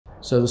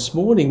So this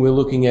morning we're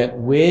looking at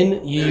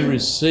when ye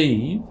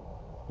receive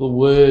the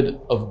word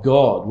of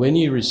God. When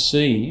you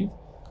receive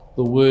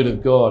the word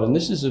of God. And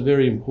this is a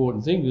very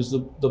important thing because the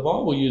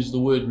Bible uses the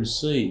word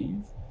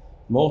receive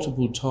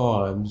multiple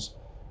times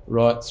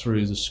right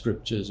through the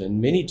scriptures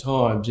and many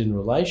times in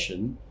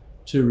relation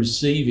to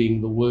receiving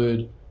the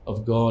word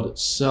of God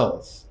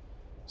itself.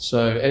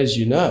 So as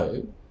you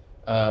know,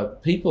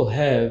 people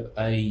have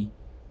a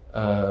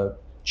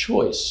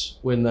choice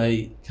when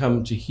they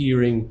come to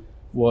hearing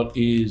what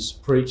is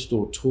preached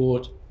or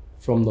taught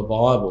from the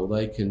Bible.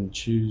 They can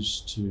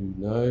choose to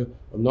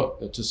I'm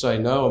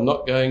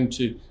not going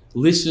to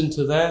listen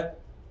to that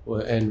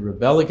and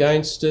rebel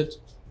against it,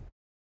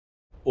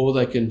 or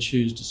they can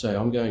choose to say,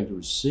 I'm going to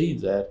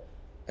receive that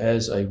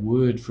as a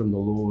word from the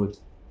Lord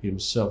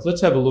himself.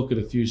 Let's have a look at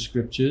a few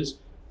scriptures.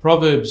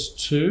 Proverbs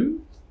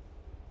 2,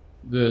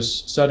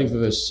 starting from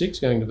verse 6,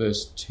 going to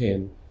verse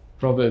 10.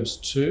 Proverbs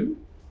 2.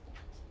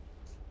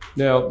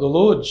 Now, the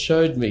Lord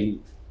showed me,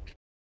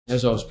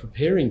 as I was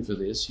preparing for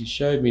this, he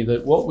showed me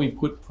that what we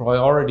put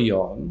priority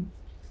on,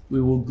 we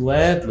will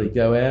gladly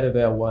go out of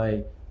our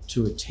way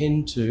to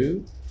attend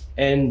to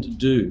and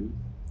do.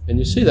 And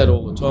you see that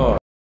all the time.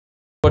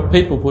 What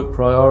people put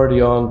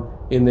priority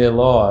on in their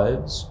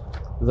lives,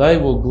 they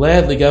will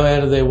gladly go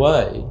out of their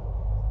way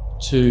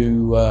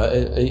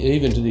to,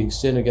 even to the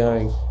extent of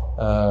going,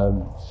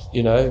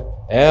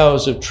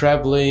 hours of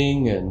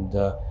travelling and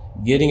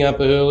getting up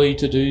early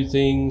to do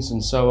things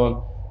and so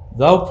on.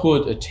 They'll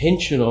put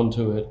attention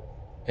onto it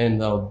and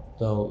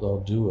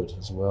they'll do it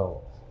as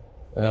well.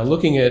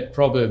 Looking at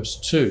Proverbs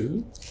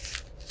 2,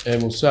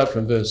 and we'll start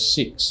from verse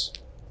 6.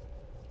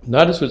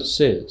 Notice what it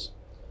says.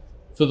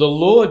 For the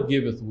Lord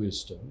giveth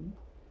wisdom,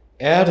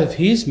 out of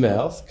his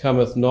mouth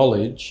cometh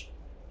knowledge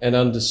and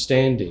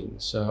understanding.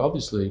 So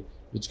obviously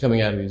it's coming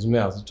out of his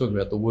mouth. It's talking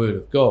about the word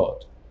of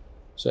God.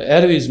 So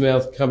out of his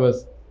mouth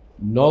cometh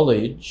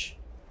knowledge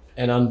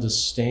and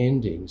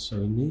understanding. So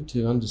we need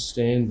to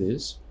understand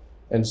this.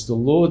 And it's the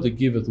Lord that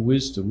giveth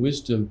wisdom.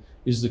 Wisdom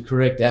is the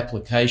correct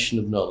application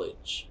of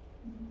knowledge.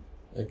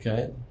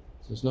 Okay?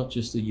 So it's not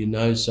just that you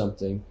know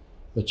something,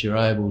 but you're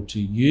able to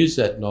use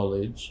that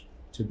knowledge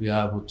to be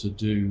able to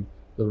do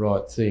the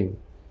right thing.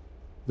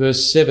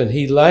 Verse 7,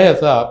 he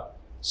layeth up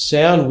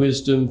sound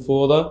wisdom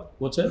for the,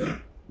 what's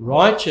that?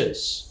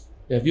 Righteous.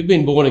 Now, if you've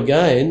been born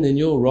again, then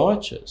you're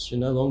righteous. You're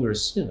no longer a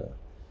sinner.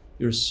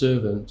 You're a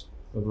servant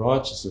of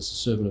righteousness, a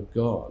servant of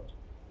God.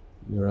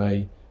 You're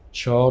a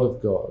child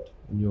of God,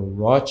 and you're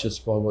righteous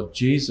by what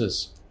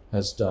Jesus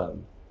has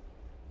done.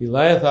 He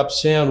layeth up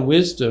sound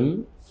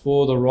wisdom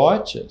for the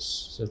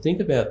righteous. So think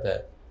about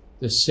that.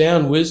 There's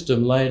sound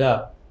wisdom laid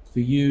up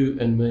for you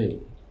and me.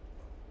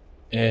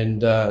 And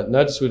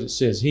notice what it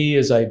says. He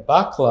is a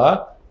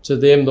buckler to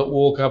them that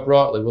walk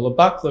uprightly. Well, a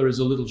buckler is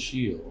a little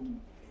shield.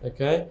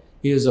 Okay?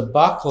 He is a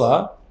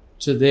buckler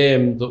to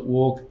them that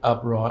walk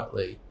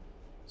uprightly.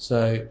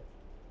 So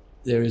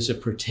there is a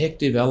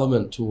protective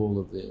element to all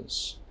of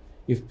this.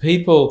 If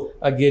people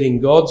are getting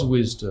God's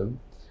wisdom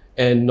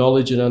and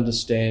knowledge and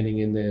understanding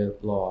in their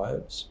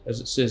lives,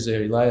 as it says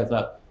there, he layeth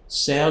up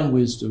sound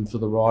wisdom for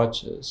the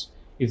righteous.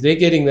 If they're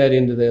getting that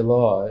into their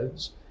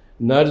lives,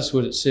 notice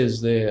what it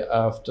says there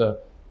after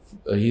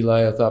he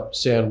layeth up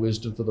sound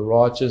wisdom for the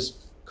righteous,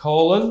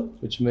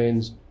 which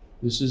means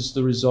this is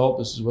the result,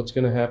 this is what's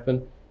going to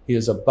happen. He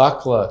is a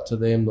buckler to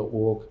them that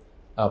walk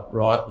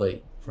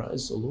uprightly.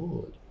 Praise the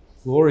Lord.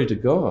 Glory to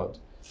God.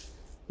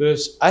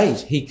 Verse 8,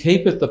 he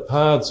keepeth the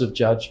paths of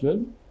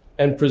judgment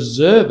and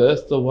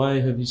preserveth the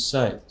way of his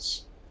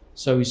saints.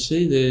 So we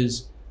see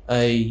there's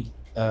an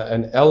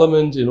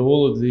element in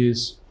all of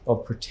this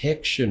of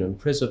protection and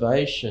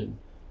preservation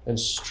and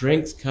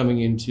strength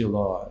coming into your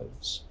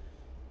lives.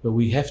 But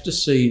we have to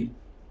see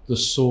the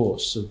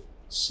source of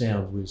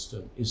sound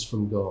wisdom is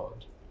from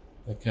God.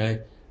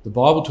 Okay? The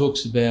Bible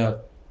talks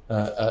about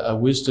a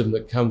wisdom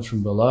that comes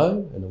from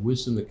below and a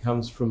wisdom that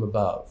comes from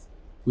above.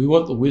 We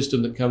want the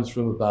wisdom that comes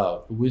from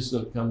above, the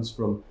wisdom that comes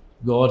from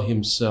God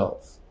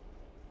himself,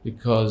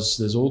 because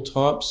there's all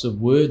types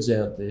of words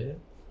out there,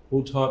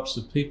 all types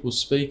of people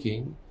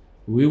speaking.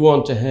 We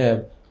want to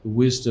have the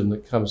wisdom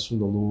that comes from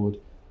the Lord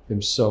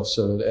himself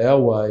so that our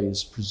way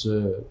is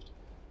preserved.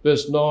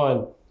 Verse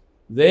 9,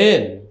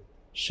 then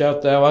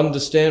shalt thou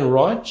understand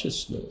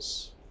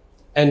righteousness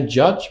and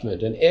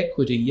judgment and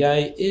equity,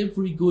 yea,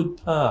 every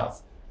good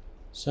path.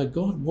 So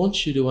God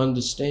wants you to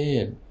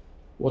understand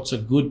what's a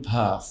good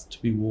path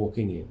to be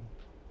walking in.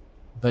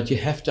 But you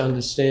have to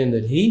understand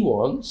that he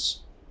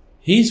wants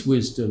his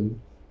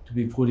wisdom to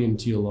be put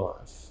into your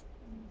life.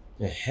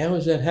 Now, how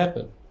does that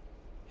happen?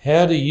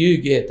 How do you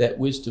get that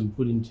wisdom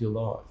put into your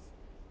life?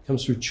 It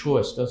comes through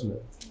choice, doesn't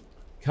it?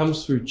 It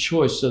comes through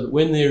choice, so that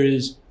when there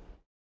is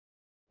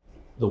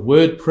the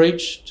word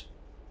preached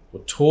or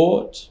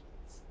taught,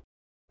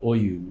 or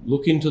you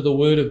look into the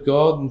word of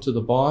God, into the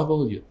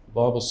Bible, the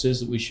Bible says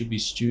that we should be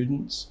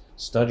students,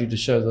 study to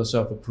show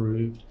thyself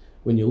approved.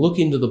 When you look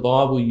into the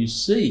Bible, you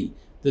see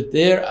that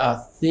there are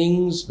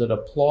things that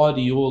apply to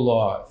your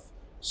life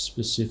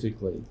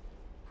specifically.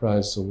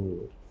 Praise the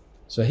Lord.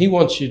 So he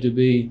wants you to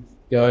be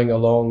going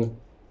along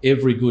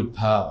every good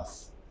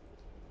path.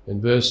 In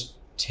verse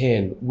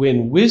 10,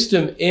 when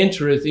wisdom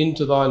entereth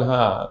into thine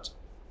heart,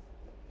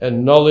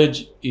 and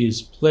knowledge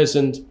is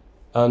pleasant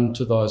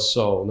unto thy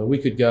soul. Now we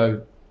could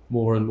go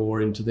more and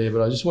more into there,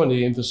 but I just wanted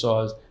to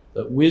emphasize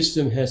that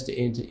wisdom has to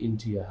enter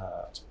into your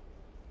heart.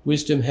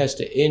 Wisdom has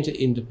to enter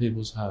into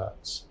people's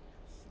hearts.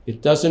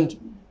 It doesn't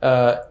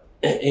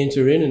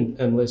enter in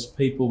unless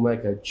people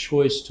make a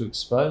choice to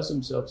expose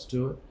themselves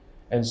to it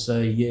and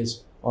say,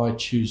 yes, I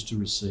choose to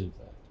receive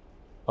that.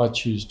 I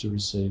choose to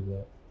receive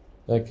that.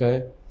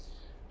 Okay?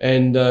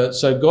 And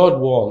so God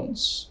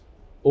wants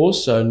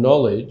also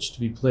knowledge to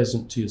be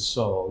pleasant to your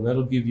soul, and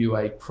that'll give you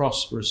a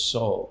prosperous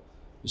soul.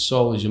 Your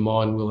soul is your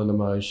mind, will, and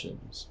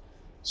emotions.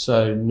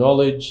 So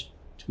knowledge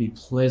to be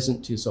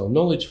pleasant to your soul.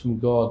 Knowledge from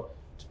God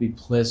to be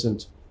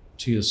pleasant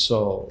to your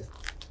soul.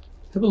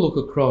 Have a look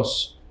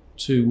across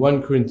to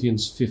 1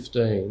 Corinthians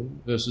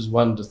 15, verses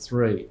 1 to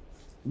 3.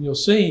 And you'll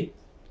see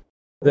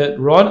that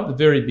right at the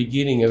very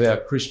beginning of our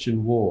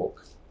Christian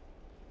walk,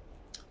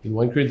 in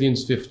 1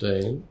 Corinthians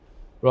 15,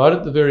 right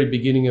at the very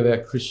beginning of our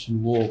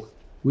Christian walk,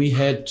 we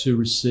had to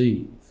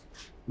receive.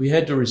 We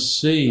had to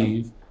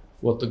receive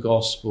what the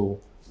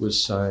gospel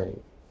was saying.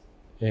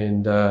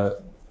 And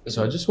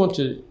so I just want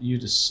you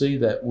to see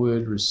that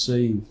word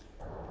receive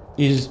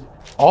is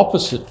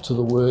opposite to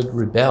the word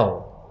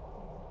rebel.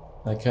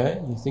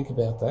 Okay, you think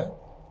about that.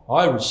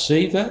 I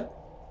receive that,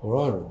 or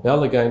I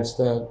rebel against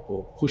that,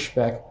 or push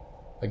back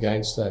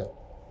against that.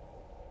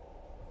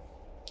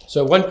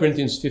 So 1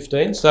 Corinthians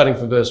 15, starting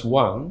from verse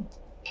 1,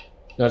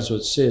 notice what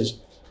it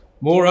says.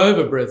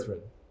 Moreover, brethren,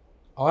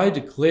 I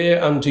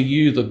declare unto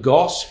you the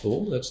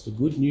gospel, that's the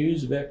good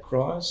news about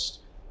Christ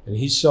and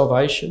his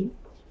salvation,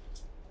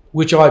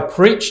 which I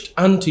preached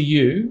unto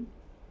you.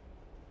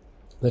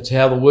 That's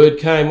how the word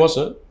came,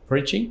 wasn't it?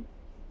 Preaching.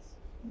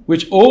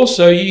 Which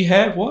also ye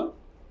have what?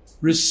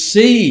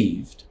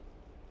 Received,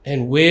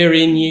 and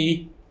wherein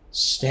ye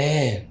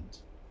stand.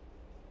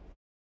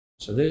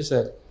 So there's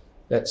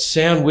that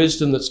sound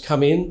wisdom that's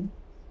come in.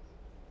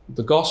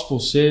 The gospel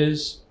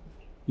says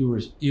you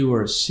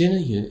were a sinner,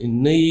 you're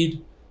in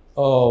need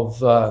of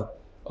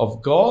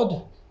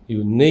God,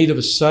 you're in need of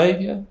a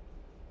Saviour,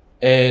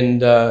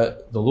 and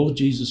the Lord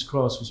Jesus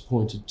Christ was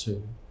pointed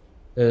to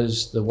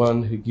as the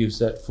one who gives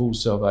that full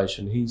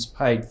salvation. He's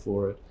paid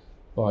for it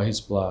by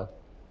his blood.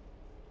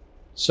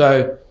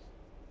 So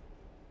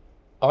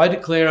I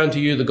declare unto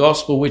you the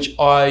gospel which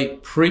I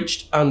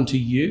preached unto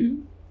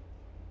you,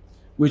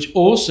 which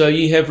also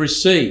ye have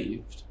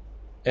received,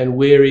 and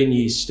wherein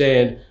ye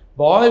stand,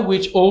 by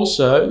which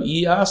also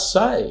ye are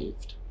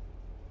saved,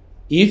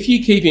 if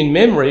ye keep in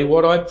memory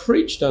what I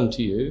preached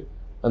unto you,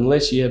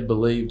 unless ye have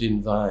believed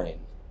in vain.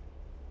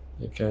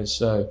 Okay,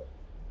 so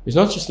it's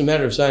not just a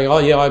matter of saying, oh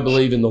yeah, I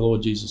believe in the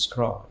Lord Jesus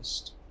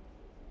Christ.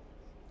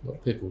 A lot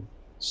of people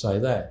say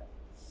that.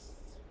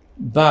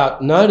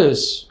 But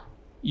notice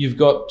you've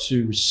got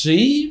to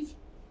receive,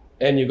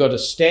 and you've got to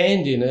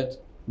stand in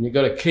it, and you've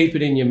got to keep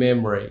it in your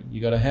memory.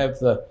 You've got to have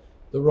the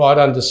right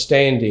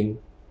understanding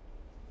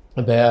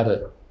about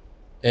it.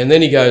 And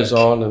then he goes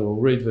on, and we'll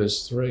read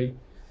verse 3.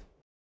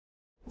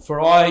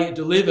 For I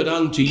delivered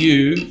unto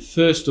you,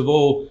 first of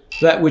all,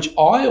 that which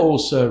I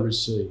also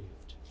received,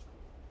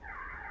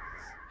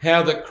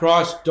 how that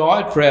Christ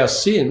died for our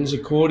sins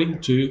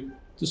according to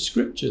the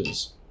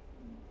Scriptures.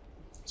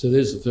 So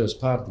there's the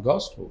first part of the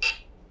gospel.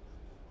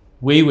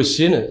 We were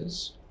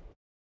sinners,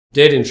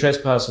 dead in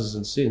trespasses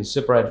and sins,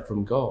 separated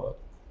from God.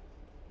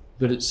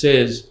 But it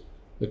says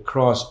that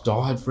Christ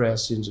died for our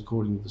sins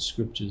according to the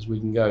Scriptures. We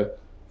can go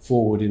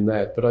forward in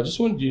that. But I just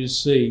wanted you to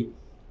see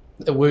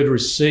the word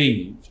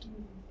received.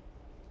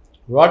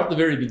 Right at the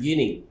very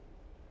beginning,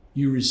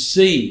 you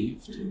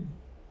received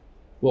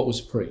what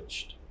was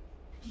preached.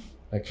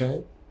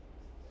 Okay?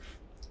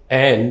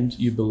 And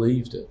you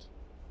believed it.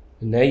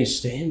 And now you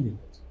stand in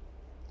it.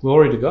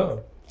 Glory to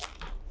God.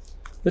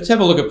 Let's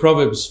have a look at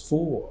Proverbs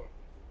 4.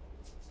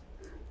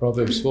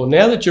 Proverbs 4.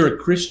 Now that you're a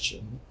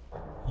Christian,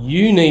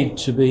 you need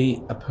to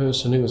be a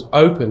person who is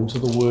open to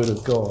the Word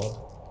of God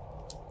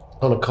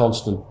on a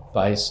constant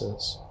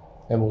basis.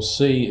 And we'll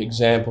see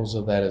examples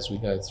of that as we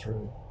go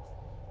through.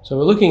 So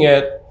we're looking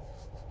at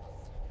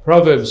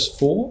Proverbs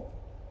 4.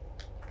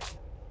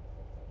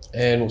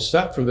 And we'll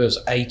start from verse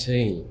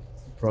 18.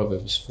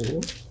 Proverbs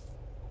 4.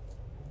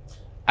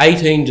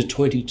 18 to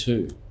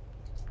 22.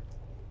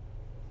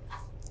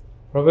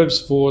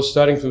 Proverbs 4,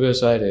 starting from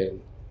verse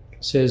 18,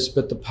 says,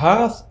 But the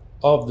path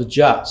of the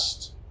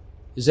just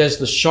is as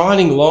the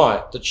shining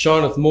light that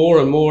shineth more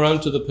and more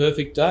unto the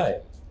perfect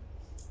day.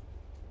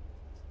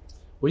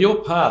 Well,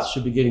 your path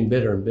should be getting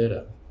better and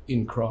better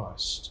in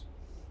Christ,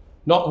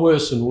 not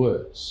worse and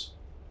worse.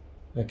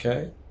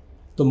 Okay?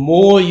 The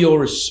more you're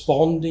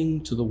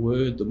responding to the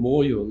Word, the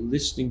more you're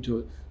listening to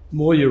it, the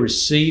more you're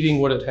receiving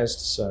what it has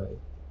to say.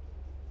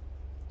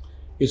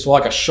 It's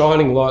like a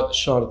shining light that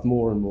shineth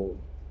more and more.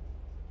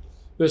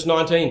 Verse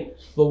 19,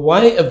 the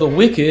way of the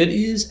wicked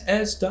is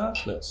as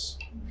darkness.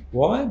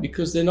 Why?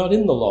 Because they're not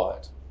in the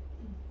light.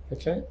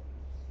 Okay?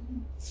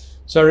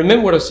 So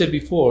remember what I said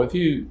before. If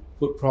you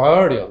put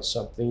priority on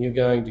something, you're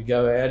going to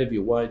go out of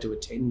your way to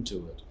attend to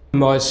it.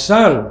 My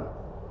son,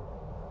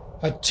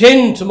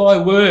 attend to my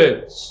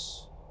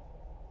words.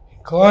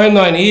 Incline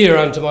thine ear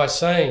unto my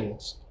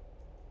sayings.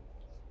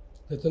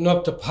 Let them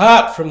not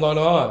depart from thine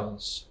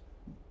eyes.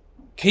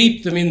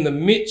 Keep them in the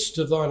midst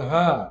of thine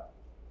heart.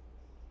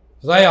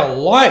 They are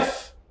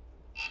life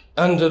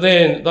unto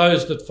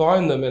those that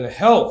find them, and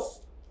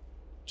health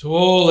to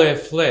all their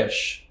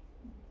flesh.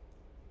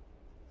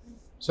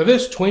 So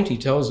verse 20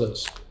 tells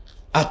us,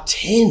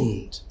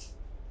 attend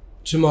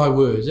to my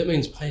words. That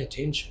means pay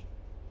attention.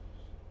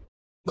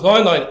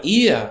 Incline thine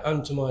ear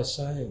unto my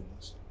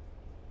sayings.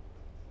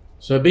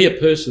 So be a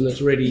person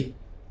that's ready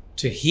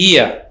to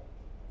hear.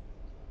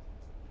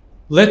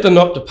 Let them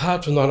not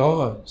depart from thine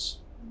eyes.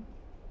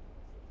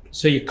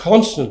 So you're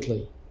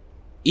constantly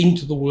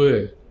into the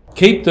word.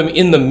 Keep them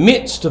in the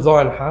midst of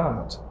thine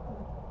heart.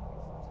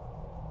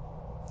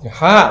 Your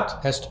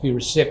heart has to be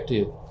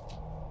receptive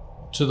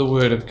to the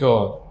word of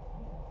God.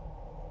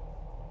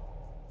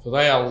 For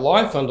they are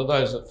life unto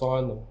those that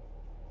find them,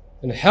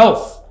 and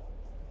health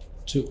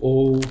to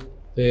all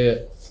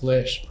their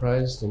flesh.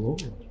 Praise the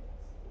Lord.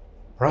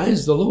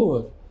 Praise the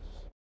Lord.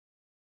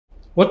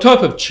 What type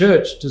of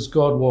church does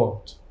God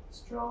want?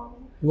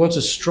 Strong. He wants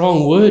a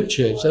strong word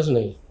church, doesn't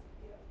he?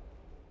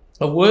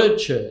 A word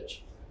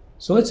church.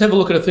 So let's have a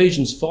look at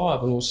Ephesians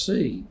 5 and we'll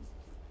see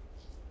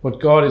what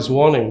God is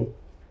wanting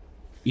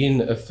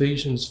in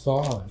Ephesians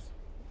 5.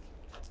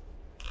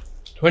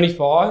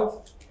 25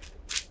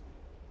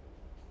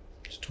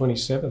 to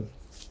 27.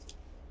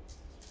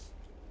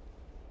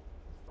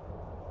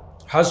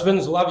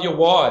 Husbands, love your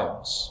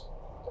wives,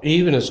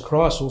 even as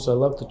Christ also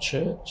loved the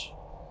church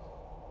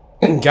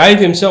and gave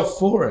himself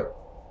for it,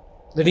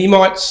 that he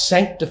might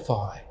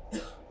sanctify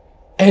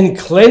and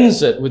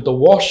cleanse it with the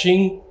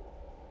washing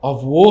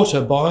of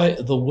water by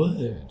the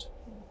word,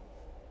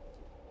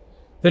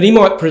 that he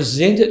might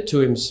present it to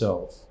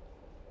himself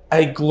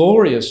a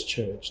glorious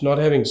church, not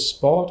having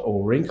spot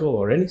or wrinkle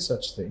or any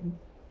such thing,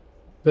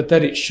 but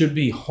that it should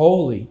be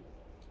holy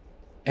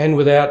and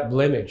without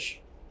blemish.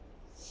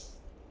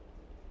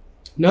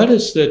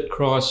 Notice that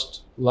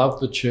Christ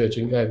loved the church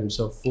and gave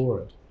himself for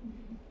it.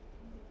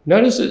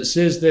 Notice it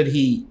says that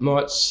he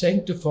might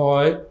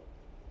sanctify it.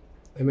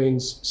 That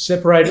means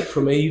separate it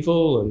from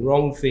evil and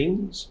wrong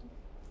things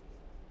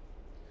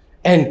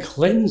and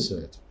cleanse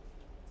it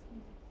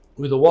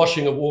with the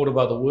washing of water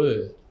by the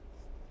word.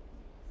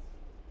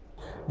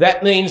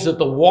 That means that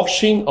the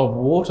washing of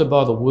water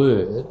by the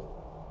word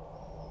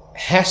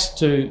has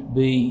to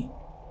be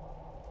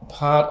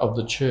part of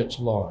the church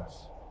life.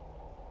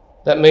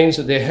 That means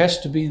that there has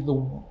to be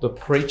the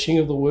preaching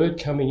of the word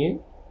coming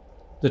in,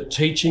 the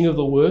teaching of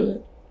the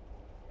word,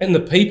 and the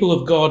people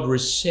of God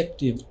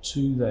receptive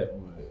to that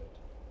word.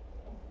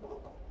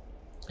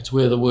 It's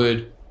where the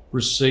word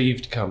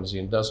received comes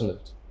in, doesn't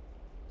it?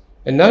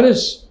 And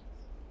notice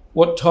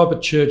what type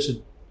of church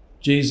that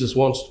Jesus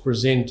wants to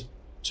present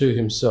to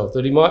himself,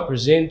 that he might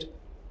present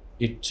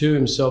it to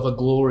himself a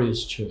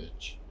glorious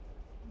church,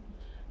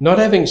 not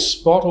having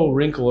spot or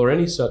wrinkle or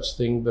any such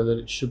thing, but that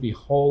it should be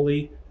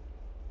holy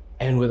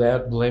and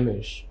without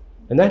blemish.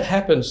 And that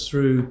happens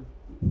through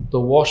the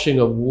washing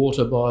of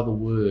water by the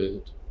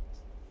word.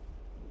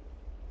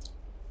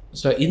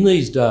 So in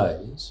these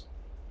days,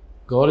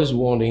 God is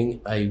wanting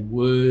a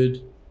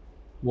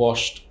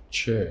word-washed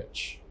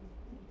church.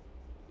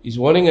 He's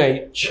wanting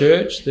a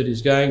church that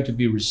is going to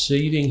be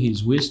receiving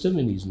his wisdom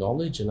and his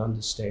knowledge and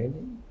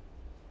understanding.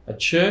 A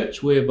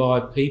church whereby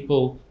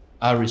people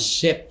are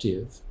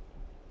receptive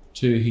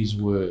to his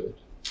word.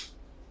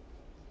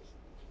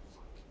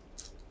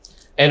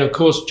 And of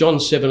course, John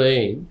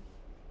 17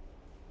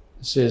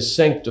 says,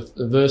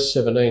 verse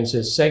 17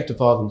 says,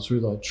 sanctify them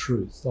through thy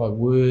truth. Thy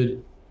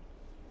word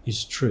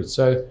is truth.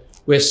 So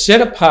we're set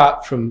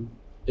apart from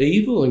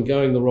evil and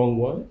going the wrong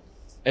way,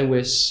 and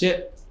we're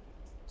set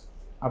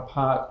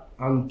apart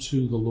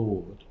unto the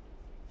Lord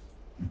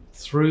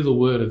through the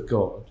word of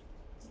God.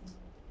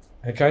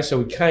 Okay, so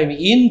we came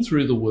in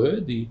through the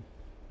word, the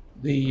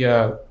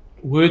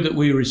word that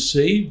we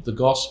received, the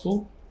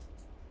gospel,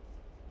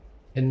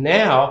 and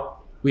now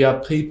we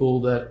are people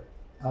that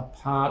are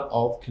part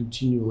of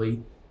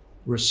continually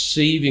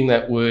receiving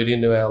that word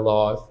into our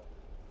life,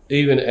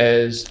 even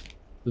as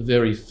the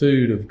very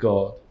food of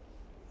God.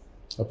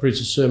 I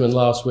preached a sermon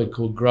last week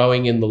called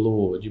Growing in the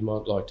Lord. You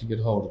might like to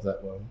get hold of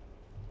that one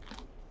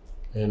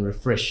and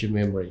refresh your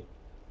memory.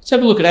 Let's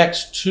have a look at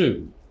Acts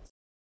 2,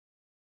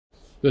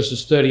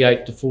 verses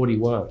 38 to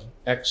 41.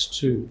 Acts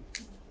 2.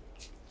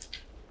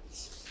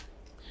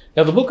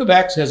 Now, the book of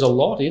Acts has a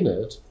lot in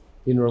it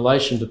in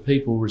relation to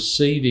people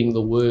receiving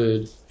the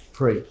word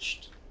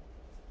preached.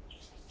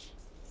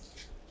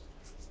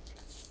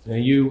 Now,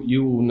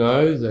 you will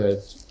know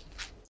that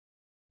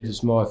it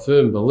is my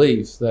firm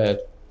belief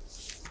that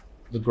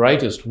the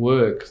greatest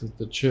work that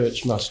the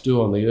church must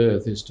do on the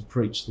earth is to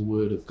preach the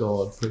word of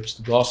God, preach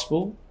the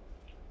gospel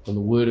and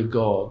the word of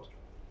God,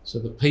 so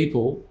that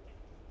people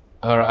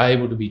are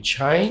able to be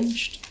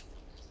changed,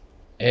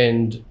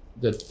 and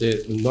that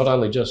they're not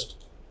only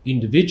just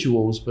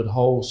individuals, but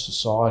whole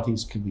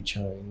societies can be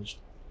changed.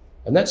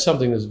 And that's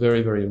something that's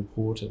very, very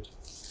important.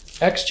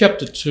 Acts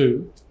chapter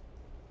 2,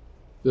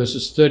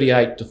 verses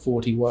 38 to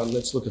 41.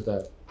 Let's look at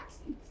that.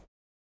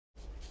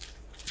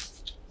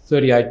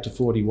 38 to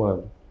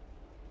 41.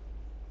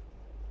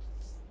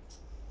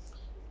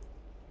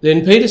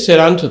 Then Peter said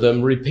unto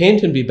them,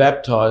 Repent and be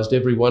baptized,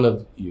 every one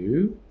of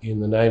you, in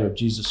the name of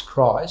Jesus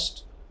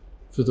Christ,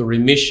 for the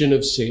remission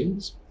of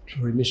sins.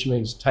 Remission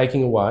means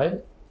taking away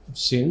of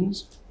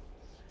sins.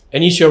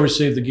 And ye shall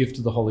receive the gift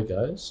of the Holy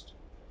Ghost.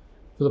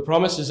 For the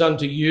promise is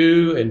unto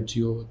you and to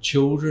your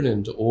children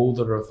and to all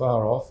that are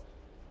afar off,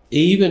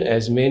 even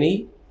as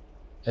many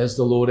as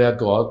the Lord our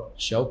God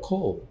shall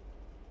call.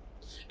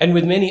 And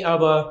with many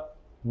other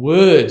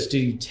words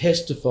did he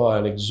testify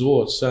and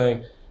exhort,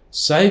 saying,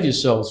 Save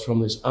yourselves from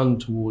this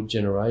untoward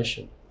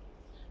generation.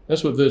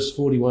 That's what verse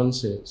 41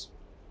 says.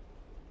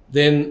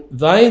 Then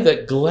they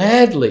that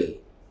gladly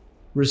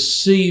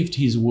received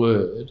his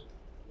word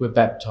were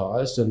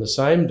baptized, and the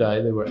same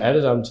day there were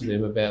added unto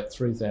them about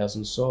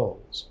 3,000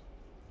 souls.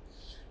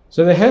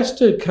 So there has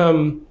to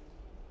come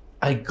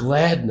a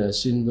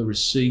gladness in the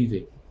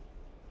receiving.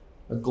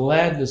 A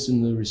gladness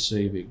in the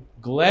receiving.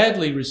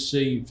 Gladly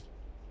received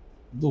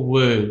the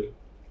word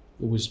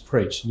that was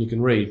preached. And you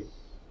can read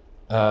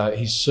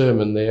his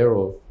sermon there,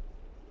 or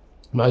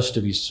most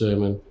of his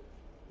sermon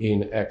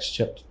in Acts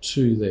chapter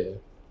 2 there.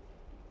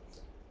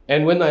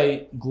 And when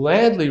they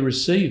gladly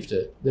received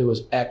it, there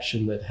was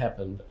action that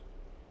happened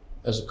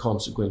as a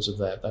consequence of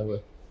that.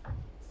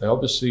 They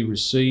obviously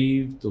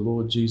received the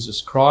Lord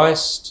Jesus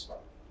Christ,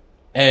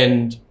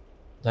 and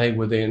they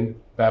were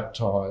then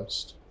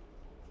baptized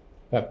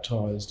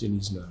in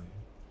his name.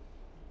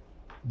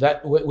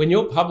 That when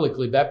you're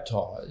publicly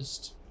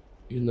baptized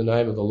in the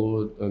name of the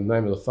Lord, in the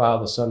name of the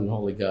Father, Son, and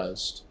Holy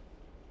Ghost,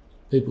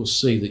 people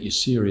see that you're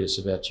serious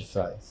about your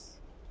faith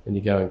and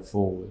you're going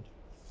forward.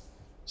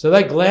 So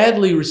they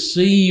gladly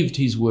received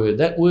his word.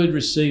 That word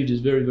received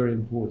is very, very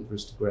important for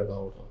us to grab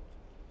hold of.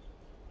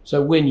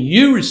 So when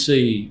you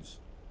receive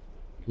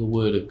the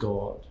word of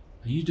God,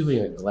 are you doing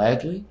it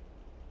gladly?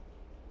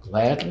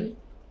 Gladly?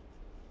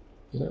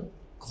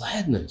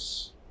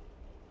 Gladness.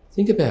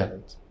 Think about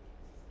it.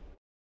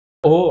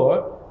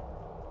 Or,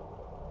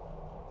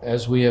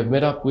 as we have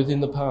met up with in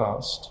the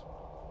past,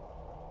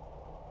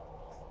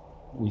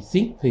 we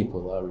think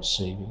people are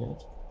receiving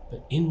it,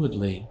 but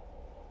inwardly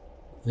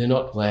they're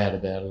not glad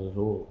about it at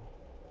all.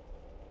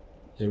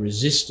 They're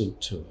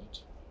resistant to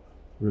it,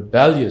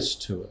 rebellious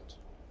to it.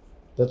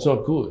 That's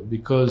not good,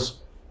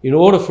 because in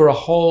order for a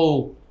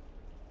whole,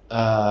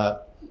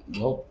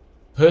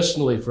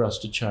 personally for us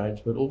to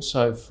change, but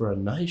also for a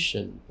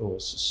nation or a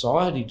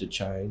society to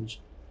change,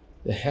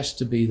 there has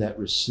to be that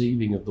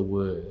receiving of the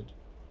word.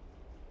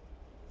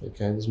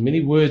 Okay, there's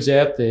many words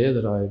out there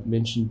that I've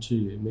mentioned to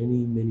you,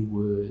 many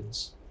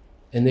words,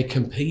 and they're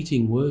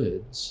competing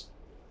words.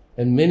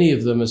 And many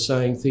of them are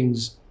saying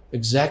things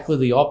exactly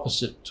the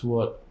opposite to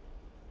what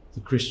the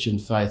Christian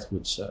faith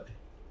would say.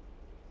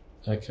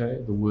 Okay,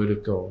 the word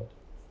of God.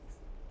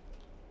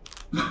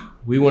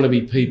 We want to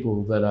be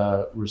people that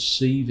are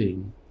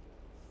receiving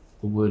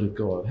the word of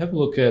God. Have a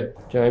look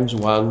at James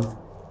 1,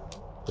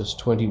 verse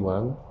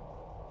 21.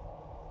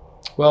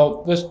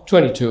 Well, verse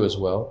 22 as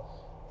well.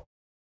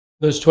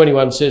 Verse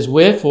 21 says,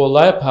 Wherefore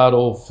lay apart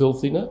all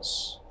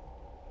filthiness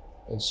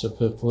and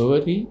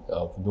superfluity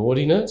of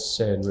naughtiness,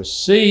 and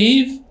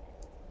receive.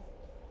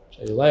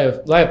 So you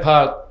lay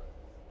apart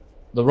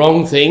the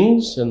wrong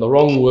things and the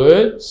wrong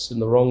words and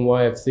the wrong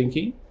way of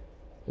thinking.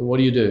 And what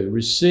do?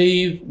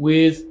 Receive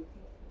with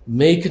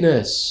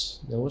meekness.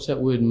 Now, what's that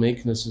word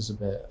meekness is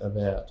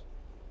about?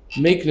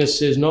 Meekness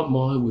says, not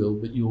my will,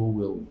 but your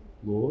will,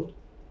 Lord.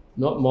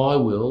 Not my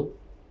will,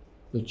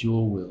 but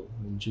your will.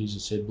 And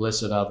Jesus said,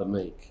 Blessed are the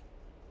meek.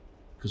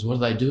 Because what are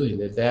they doing?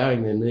 They're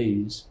bowing their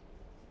knees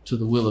to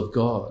the will of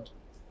God.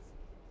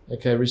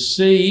 Okay,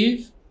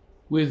 receive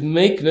with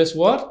meekness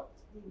what?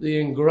 The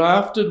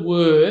engrafted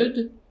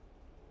word,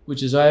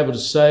 which is able to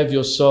save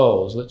your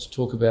souls. Let's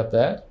talk about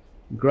that.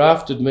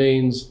 Engrafted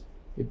means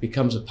it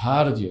becomes a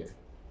part of you.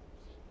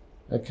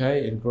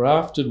 Okay,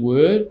 engrafted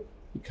word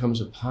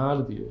becomes a part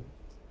of you.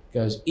 It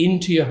goes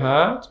into your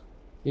heart,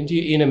 into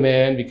your inner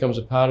man, becomes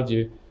a part of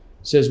you.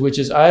 It says, which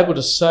is able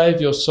to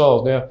save your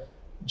souls. Now,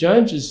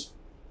 James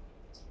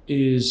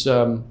is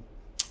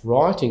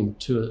writing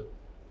to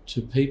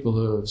people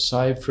who have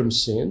saved from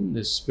sin.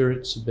 Their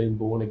spirits have been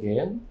born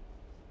again,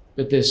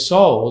 but their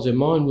souls, their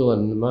mind, will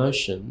and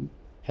emotion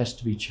has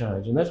to be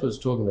changed. And that's what it's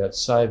talking about,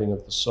 saving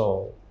of the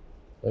soul.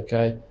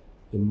 Okay?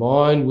 Your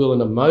mind, will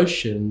and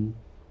emotion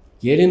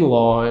get in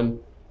line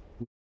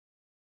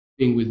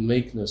with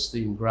meekness,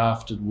 the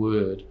engrafted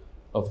word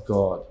of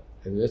God.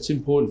 And that's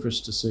important for us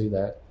to see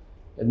that.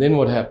 And then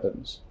what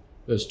happens?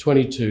 Verse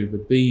 22,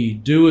 But be ye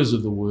doers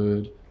of the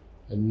word,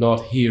 and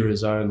not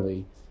hearers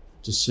only,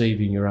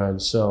 deceiving your own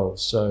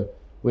selves. So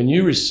when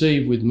you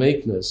receive with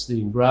meekness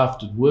the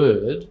engrafted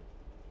word,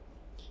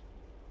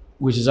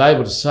 which is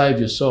able to save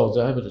your souls,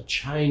 able to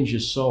change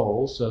your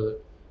soul so that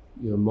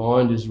your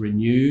mind is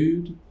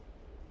renewed,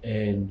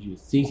 and your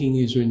thinking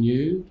is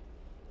renewed.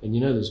 And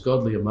you know, there's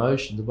godly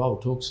emotion. The Bible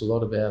talks a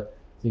lot about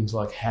things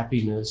like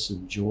happiness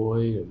and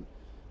joy,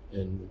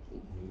 and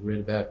we read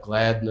about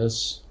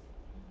gladness.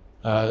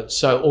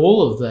 So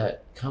all of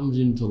that comes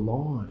into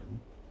line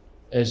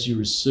as you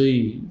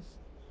receive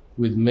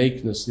with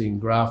meekness the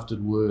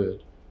engrafted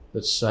word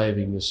that's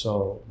saving your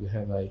soul. You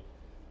have a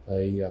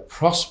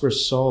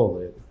prosperous soul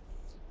then,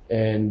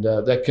 and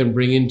that can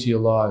bring into your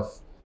life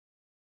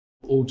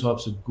all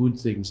types of good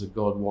things that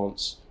God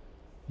wants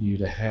you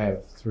to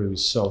have through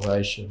his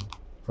salvation.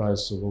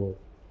 Praise the Lord.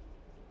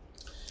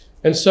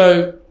 And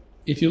so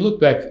if you look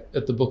back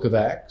at the book of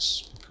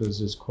Acts, because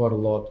there's quite a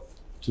lot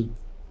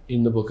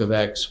in the book of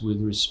Acts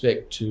with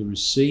respect to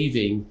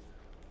receiving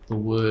the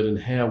word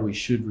and how we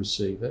should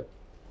receive it.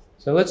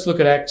 So let's look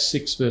at Acts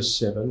 6 verse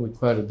 7. We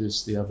quoted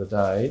this the other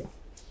day,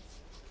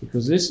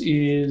 because this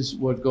is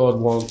what God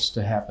wants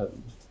to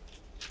happen.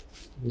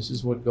 This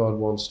is what God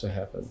wants to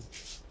happen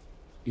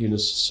in a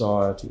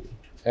society.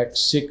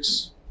 Acts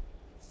 6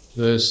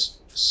 verse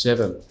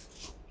 7.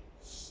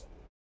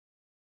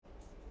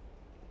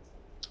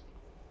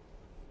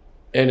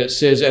 And it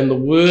says, "And the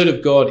word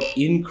of God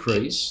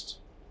increased,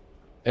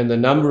 and the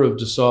number of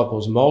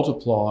disciples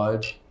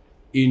multiplied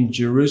in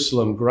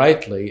Jerusalem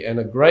greatly, and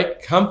a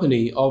great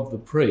company of the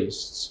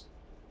priests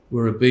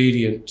were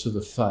obedient to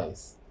the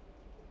faith."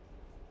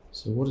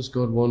 So what does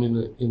God want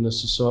in the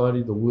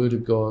society? The word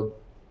of God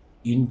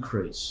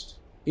increased.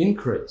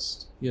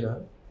 Increased, you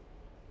know.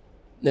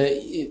 Now,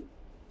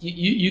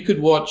 you could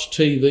watch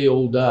TV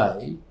all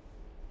day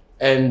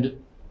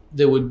and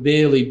there would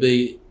barely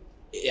be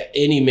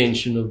any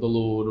mention of the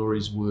Lord or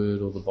his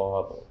word or the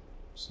Bible.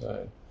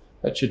 So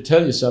that should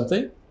tell you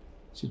something. It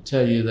should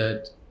tell you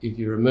that if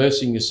you're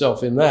immersing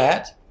yourself in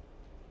that,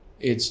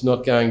 it's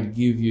not going to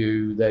give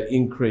you that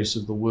increase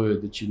of the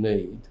word that you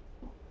need.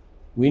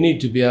 We need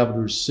to be able to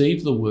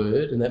receive the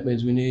word, and that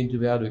means we need to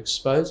be able to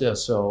expose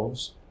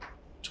ourselves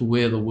to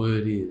where the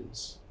word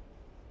is.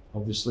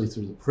 Obviously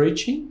through the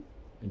preaching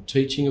and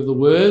teaching of the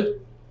word,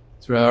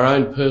 through our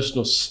own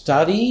personal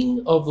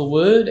studying of the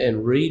word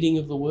and reading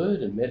of the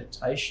word and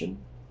meditation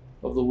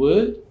of the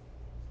word.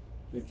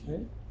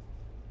 Okay.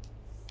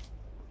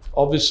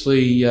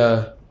 Obviously,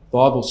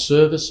 Bible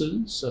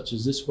services such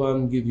as this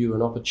one give you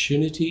an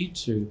opportunity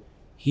to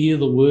hear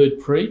the word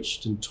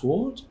preached and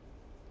taught.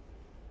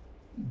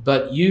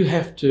 But you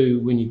have to,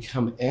 when you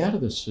come out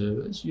of a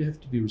service, you have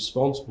to be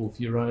responsible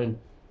for your own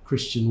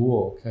Christian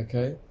walk,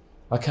 okay?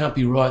 I can't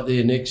be right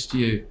there next to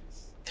you.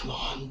 Come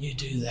on, you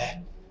do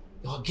that.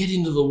 Oh, get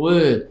into the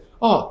word.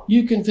 Oh,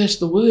 you confess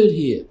the word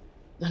here.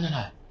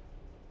 No.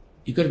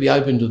 You've got to be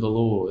open to the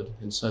Lord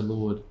and say,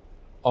 Lord,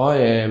 I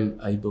am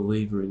a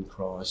believer in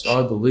Christ.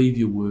 I believe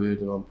your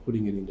word and I'm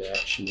putting it into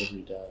action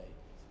every day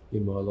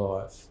in my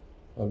life.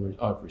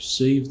 I've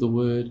received the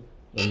word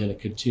and I'm going to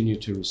continue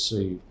to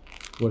receive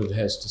what it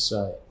has to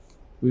say.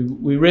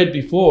 We read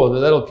before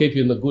that'll keep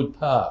you in the good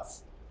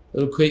path.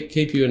 It'll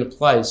keep you in a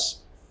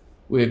place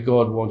where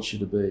God wants you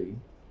to be.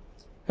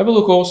 Have a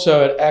look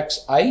also at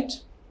Acts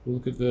 8. We'll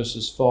look at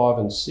verses 5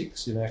 and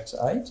 6 in Acts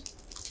 8.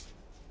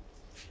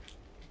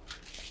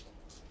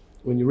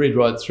 When you read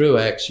right through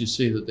Acts, you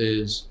see that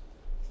there's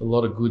a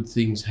lot of good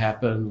things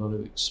happen, a lot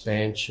of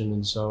expansion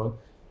and so on.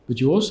 But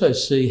you also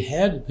see,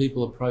 how did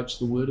people approach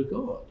the Word of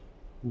God?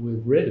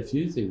 We've read a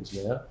few things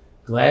now.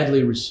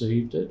 Gladly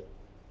received it.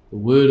 The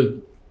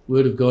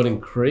word of God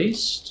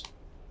increased.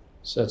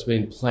 So it's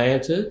been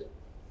planted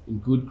in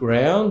good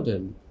ground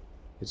and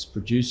it's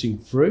producing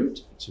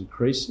fruit. It's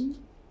increasing.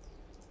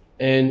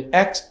 And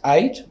Acts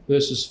 8,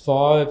 verses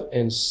 5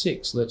 and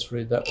 6. Let's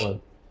read that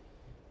one.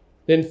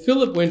 Then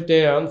Philip went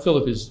down.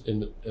 Philip is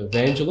an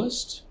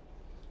evangelist.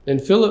 Then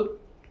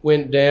Philip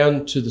went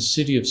down to the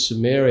city of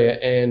Samaria,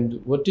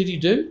 and what did he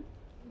do?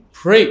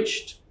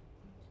 Preached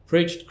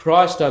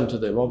Christ unto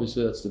them.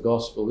 Obviously that's the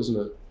gospel, isn't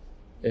it?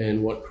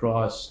 And what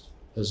Christ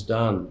has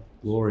done.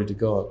 Glory to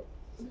God.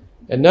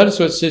 And notice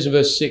what it says in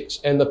verse 6.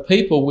 And the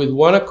people with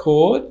one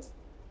accord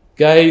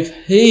gave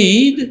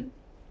heed, it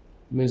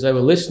means they were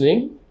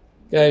listening,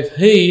 gave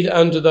heed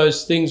unto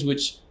those things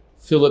which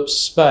Philip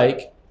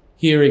spake,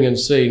 hearing and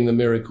seeing the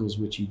miracles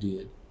which he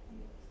did.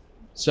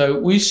 So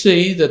we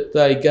see that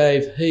they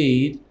gave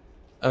heed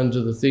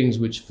unto the things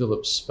which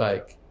Philip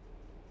spake.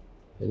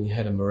 And he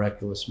had a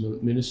miraculous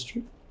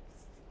ministry.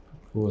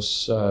 Of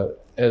course,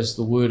 as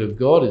the word of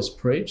God is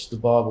preached, the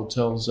Bible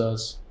tells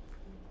us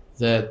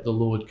that the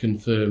Lord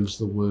confirms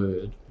the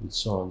word with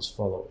signs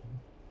following.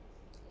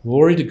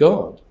 Glory to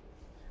God.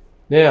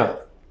 Now,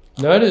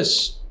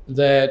 notice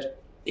that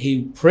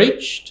he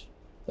preached,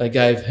 they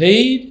gave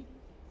heed,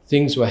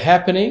 things were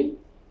happening,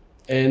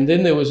 and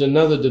then there was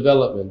another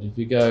development. If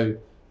you go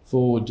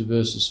forward to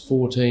verses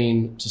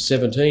 14 to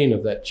 17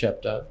 of that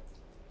chapter,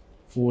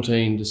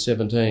 14 to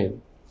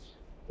 17,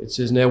 it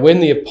says, Now when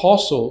the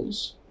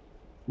apostles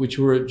which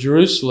were at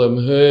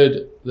Jerusalem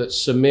heard that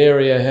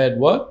Samaria had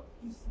what?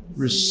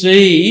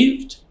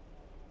 Received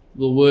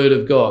the word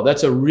of God.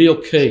 That's a real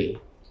key.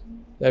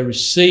 They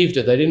received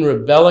it. They didn't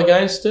rebel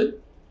against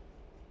it.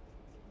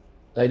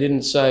 They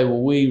didn't say,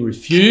 well, we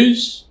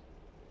refuse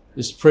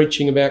this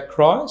preaching about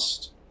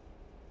Christ.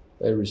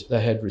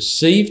 They had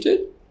received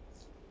it.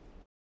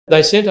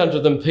 They sent unto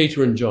them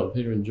Peter and John.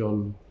 Peter and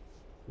John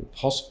were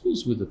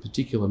apostles with a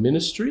particular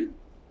ministry.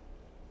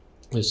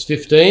 Verse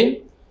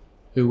 15,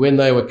 who when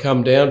they were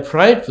come down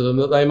prayed for them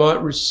that they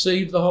might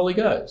receive the Holy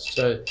Ghost.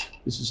 So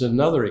this is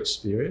another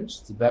experience,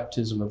 the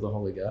baptism of the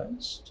Holy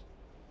Ghost,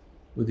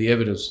 with the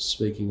evidence of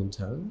speaking in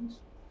tongues.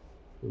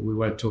 We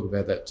won't talk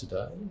about that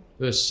today.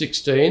 Verse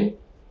 16,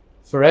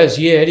 for as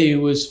yet he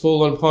was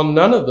fallen upon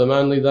none of them,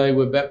 only they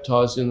were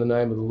baptized in the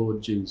name of the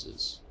Lord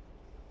Jesus.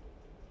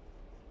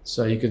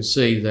 So you can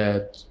see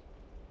that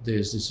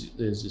there's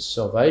this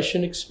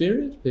salvation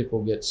experience.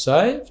 People get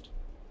saved,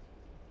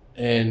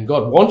 and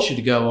God wants you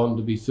to go on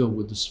to be filled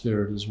with the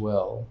Spirit as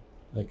well.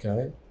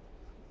 Okay?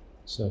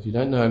 So if you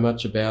don't know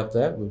much about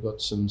that, we've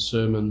got some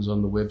sermons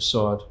on the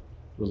website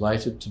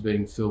related to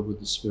being filled with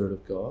the Spirit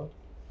of God.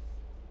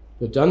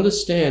 But to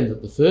understand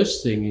that the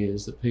first thing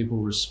is that people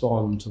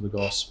respond to the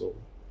gospel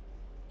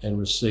and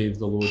receive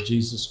the Lord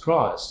Jesus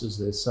Christ as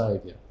their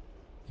Saviour.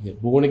 They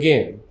get born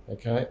again,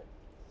 okay?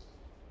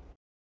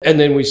 And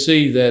then we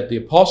see that the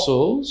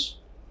apostles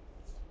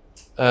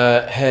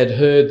had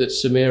heard that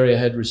Samaria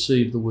had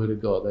received the word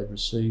of God. They'd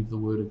received the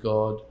word of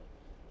God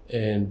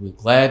and with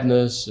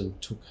gladness and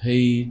took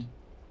heed.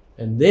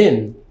 And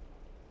then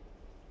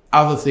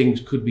other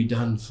things could be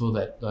done for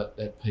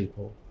that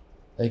people.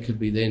 They could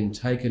be then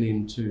taken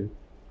into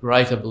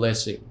greater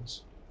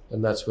blessings.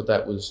 And that's what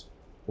that was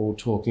all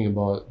talking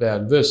about.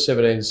 Verse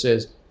 17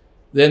 says,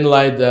 then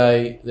laid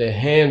they their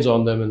hands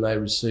on them and they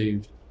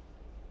received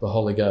the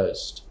Holy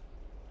Ghost.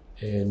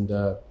 And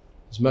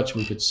there's much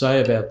we could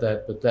say about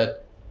that, but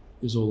that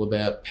is all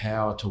about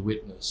power to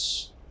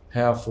witness,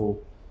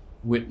 powerful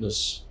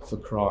witness for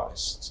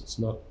Christ. It's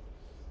not,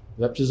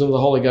 baptism of the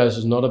Holy Ghost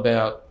is not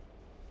about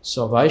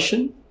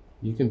salvation.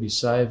 You can be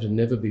saved and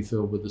never be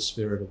filled with the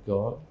Spirit of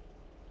God.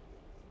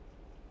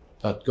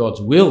 But God's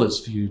will is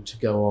for you to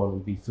go on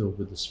and be filled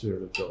with the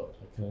Spirit of God.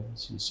 Okay,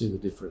 so you see the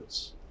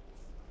difference.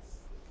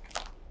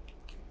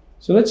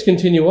 So let's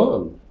continue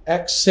on.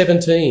 Acts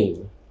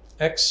 17.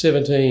 Acts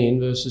 17,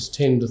 verses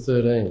 10 to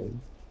 13.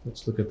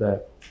 Let's look at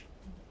that.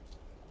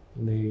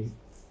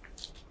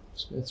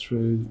 Let's go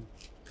through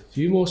a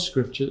few more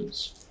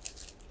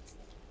scriptures,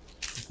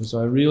 because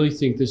I really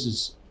think this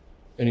is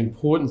an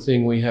important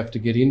thing we have to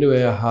get into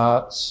our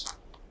hearts,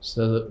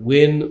 so that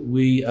when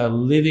we are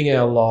living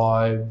our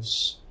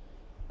lives,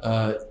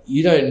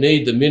 you don't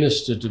need the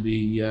minister to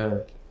be,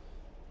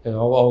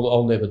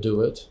 I'll never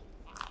do it,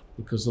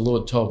 because the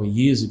Lord told me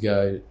years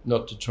ago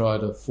not to try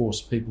to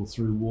force people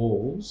through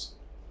walls.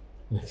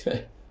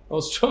 Okay, I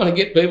was trying to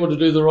get people to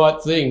do the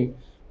right thing,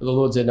 but the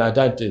Lord said, no,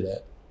 don't do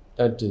that.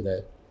 Don't do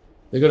that.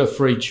 They've got a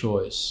free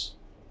choice.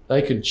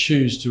 They can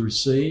choose to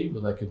receive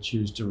or they can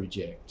choose to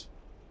reject.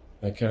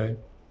 Okay?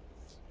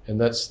 And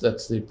that's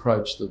the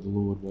approach that the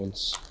Lord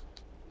wants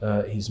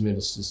his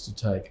ministers to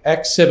take.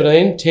 Acts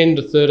 17, 10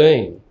 to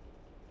 13.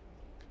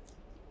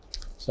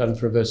 Starting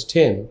from verse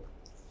 10.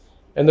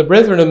 And the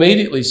brethren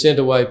immediately sent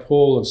away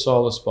Paul and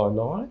Silas by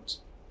night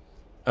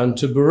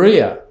unto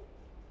Berea,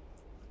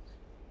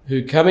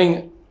 who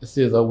coming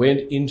thither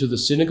went into the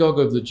synagogue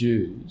of the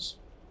Jews.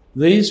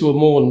 These were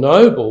more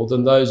noble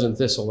than those in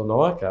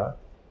Thessalonica,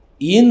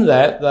 in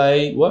that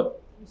they,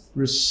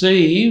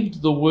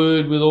 received the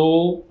word with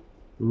all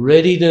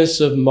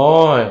readiness of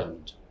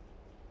mind.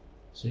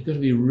 So you've got to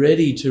be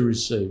ready to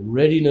receive,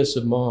 readiness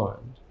of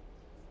mind.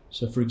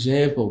 So for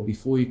example,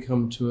 before you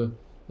come to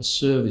a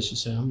service, you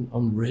say,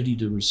 I'm ready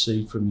to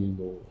receive from you,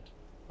 Lord.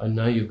 I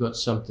know you've got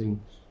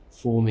something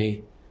for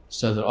me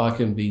so that I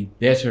can be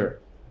better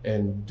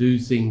and do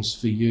things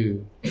for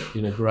you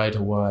in a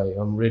greater way.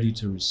 I'm ready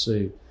to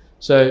receive.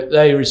 So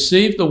they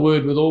received the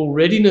word with all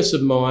readiness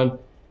of mind,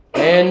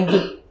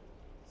 and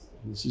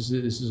this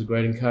is a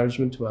great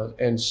encouragement to us,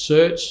 and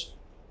search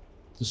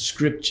the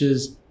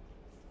scriptures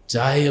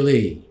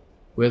daily,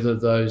 whether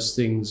those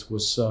things were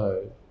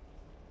so.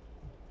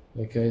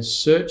 Okay,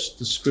 search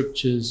the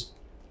scriptures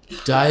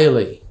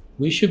daily.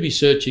 We should be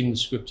searching the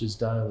scriptures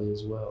daily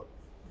as well.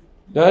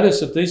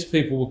 Notice that these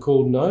people were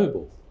called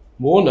noble,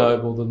 more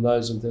noble than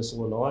those in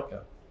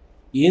Thessalonica,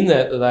 in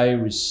that they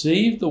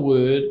received the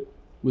word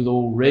with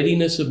all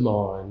readiness of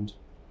mind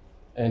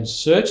and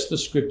searched the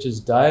scriptures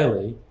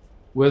daily,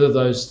 whether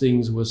those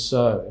things were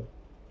so.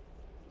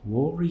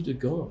 Glory to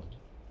God.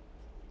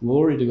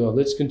 Glory to God.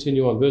 Let's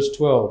continue on. Verse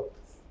 12.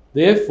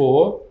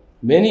 Therefore,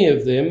 many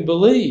of them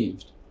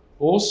believed,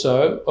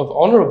 also of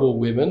honourable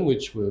women,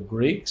 which were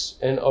Greeks,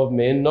 and of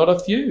men not a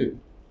few.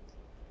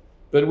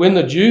 But when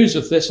the Jews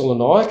of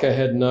Thessalonica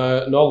had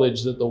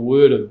knowledge that the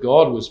word of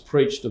God was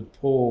preached of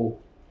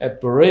Paul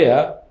at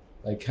Berea,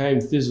 they came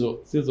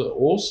thither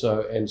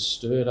also and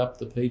stirred up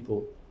the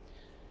people.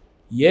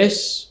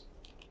 Yes,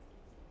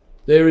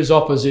 there is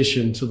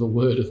opposition to the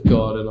word of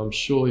God, and I'm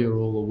sure you're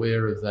all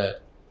aware of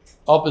that.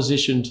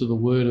 Opposition to the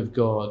word of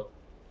God.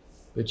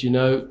 But you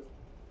know,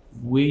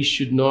 we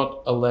should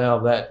not allow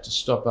that to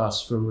stop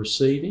us from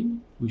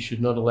receiving. We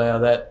should not allow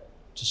that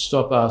to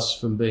stop us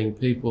from being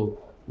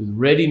people with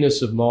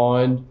readiness of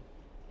mind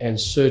and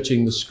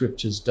searching the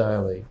scriptures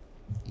daily.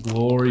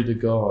 Glory to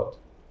God.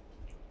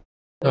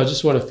 I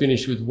just want to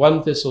finish with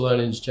 1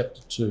 Thessalonians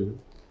chapter 2,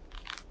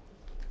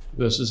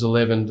 verses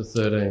 11 to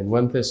 13.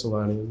 1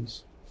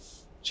 Thessalonians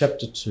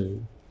chapter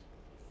 2,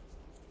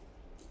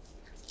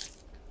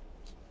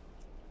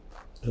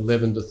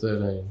 11 to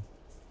 13.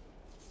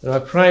 And I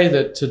pray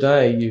that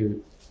today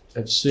you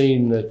have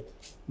seen that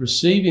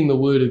receiving the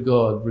word of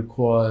God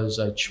requires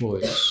a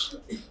choice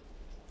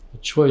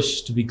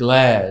to be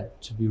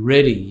glad, to be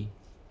ready,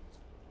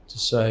 to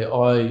say,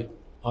 I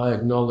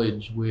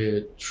acknowledge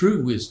where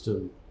true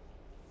wisdom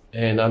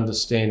and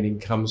understanding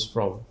comes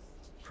from.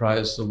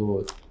 Praise the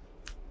Lord.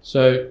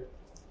 So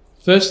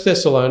 1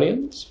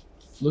 Thessalonians,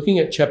 looking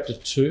at chapter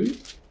 2,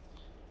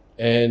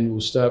 and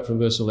we'll start from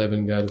verse 11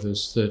 and go to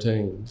verse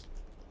 13.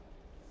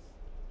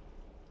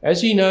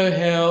 As ye know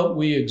how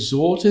we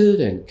exhorted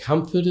and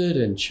comforted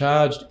and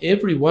charged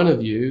every one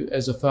of you,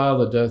 as a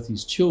father doth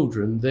his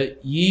children,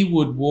 that ye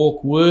would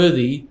walk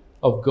worthy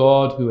of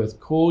God who hath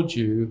called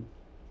you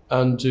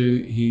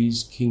unto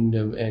his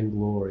kingdom and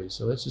glory.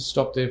 So let's just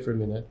stop there for a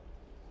minute.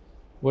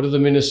 What are the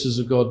ministers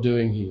of God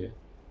doing here?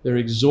 They're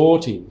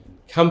exhorting,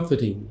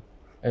 comforting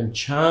and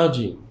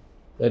charging.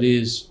 That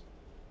is,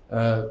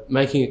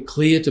 making it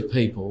clear to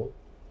people,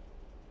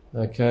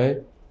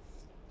 okay,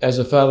 as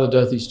a father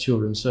doth his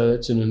children. So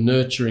that's in a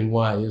nurturing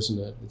way, isn't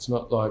it? It's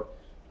not like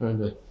trying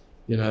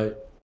to,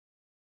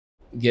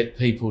 get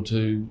people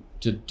to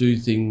do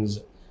things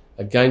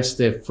against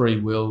their free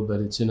will, but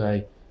it's in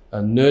a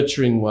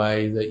nurturing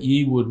way, that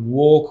ye would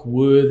walk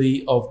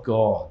worthy of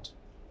God.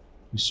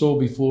 We saw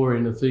before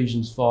in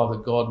Ephesians 5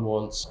 that God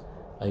wants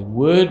a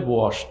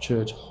word-washed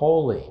church,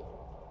 holy.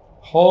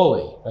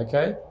 Holy,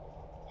 okay?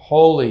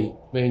 Holy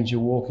means you're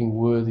walking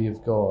worthy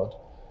of God,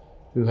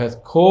 who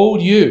hath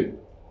called you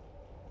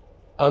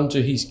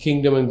unto his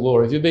kingdom and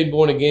glory. If you've been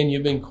born again,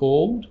 you've been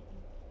called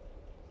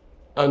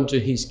unto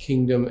his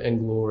kingdom and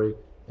glory.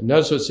 And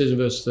notice what it says in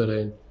verse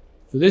 13.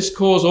 For this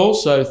cause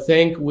also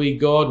thank we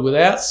God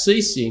without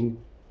ceasing,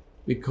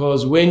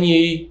 because when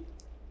ye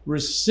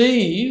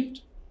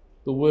received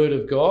the word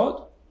of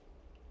God,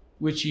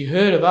 which ye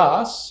heard of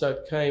us, so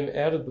it came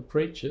out of the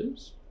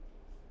preachers,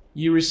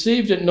 ye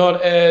received it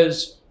not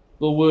as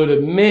the word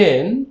of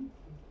men,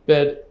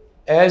 but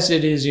as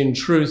it is in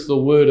truth the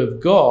word of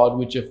God,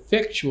 which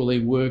effectually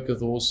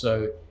worketh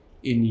also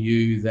in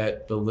you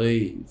that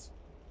believe.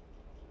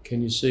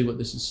 Can you see what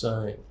this is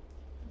saying?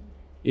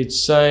 It's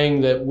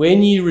saying that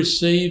when you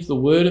receive the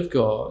word of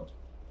God,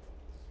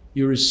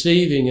 you're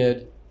receiving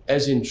it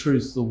as in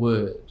truth the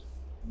word.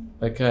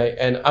 Okay,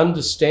 and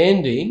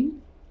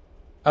understanding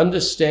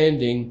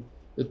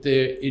that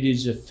it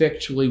is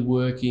effectually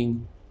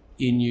working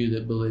in you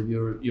that believe.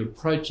 You're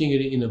approaching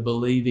it in a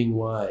believing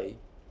way,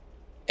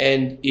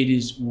 and it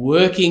is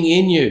working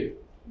in you.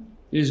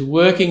 It is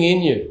working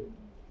in you.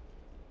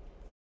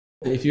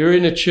 If you're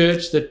in a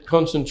church that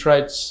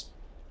concentrates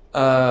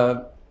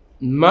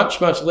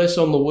much less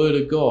on the word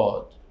of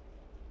God,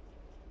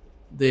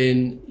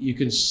 then you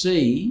can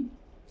see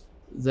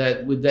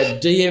that with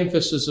that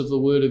de-emphasis of the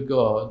word of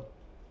God,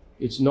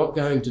 it's not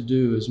going to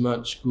do as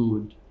much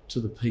good to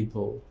the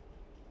people.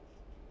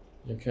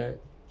 Okay,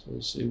 so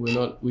you see,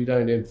 we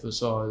don't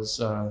emphasise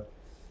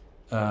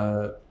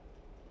other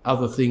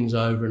things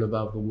over and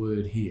above the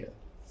word here,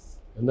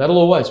 and that'll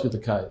always be the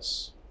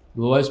case.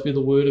 It'll always be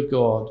the word of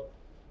God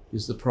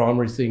is the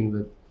primary thing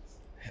that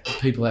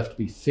people have to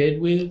be fed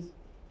with,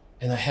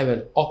 and they have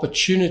an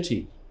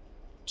opportunity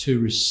to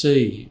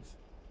receive.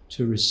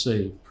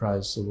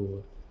 Praise the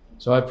Lord.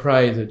 So I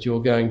pray that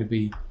you're going to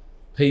be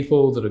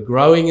people that are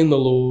growing in the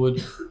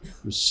Lord,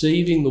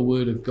 receiving the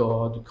word of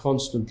God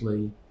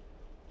constantly,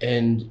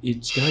 and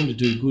it's going to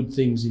do good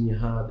things in your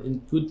heart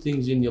and good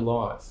things in your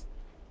life.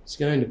 It's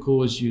going to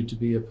cause you to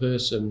be a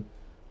person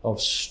of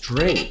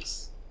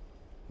strength,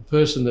 a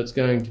person that's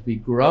going to be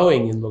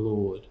growing in the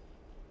Lord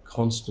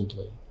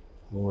constantly.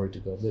 Glory to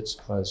God. Let's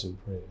close in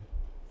prayer.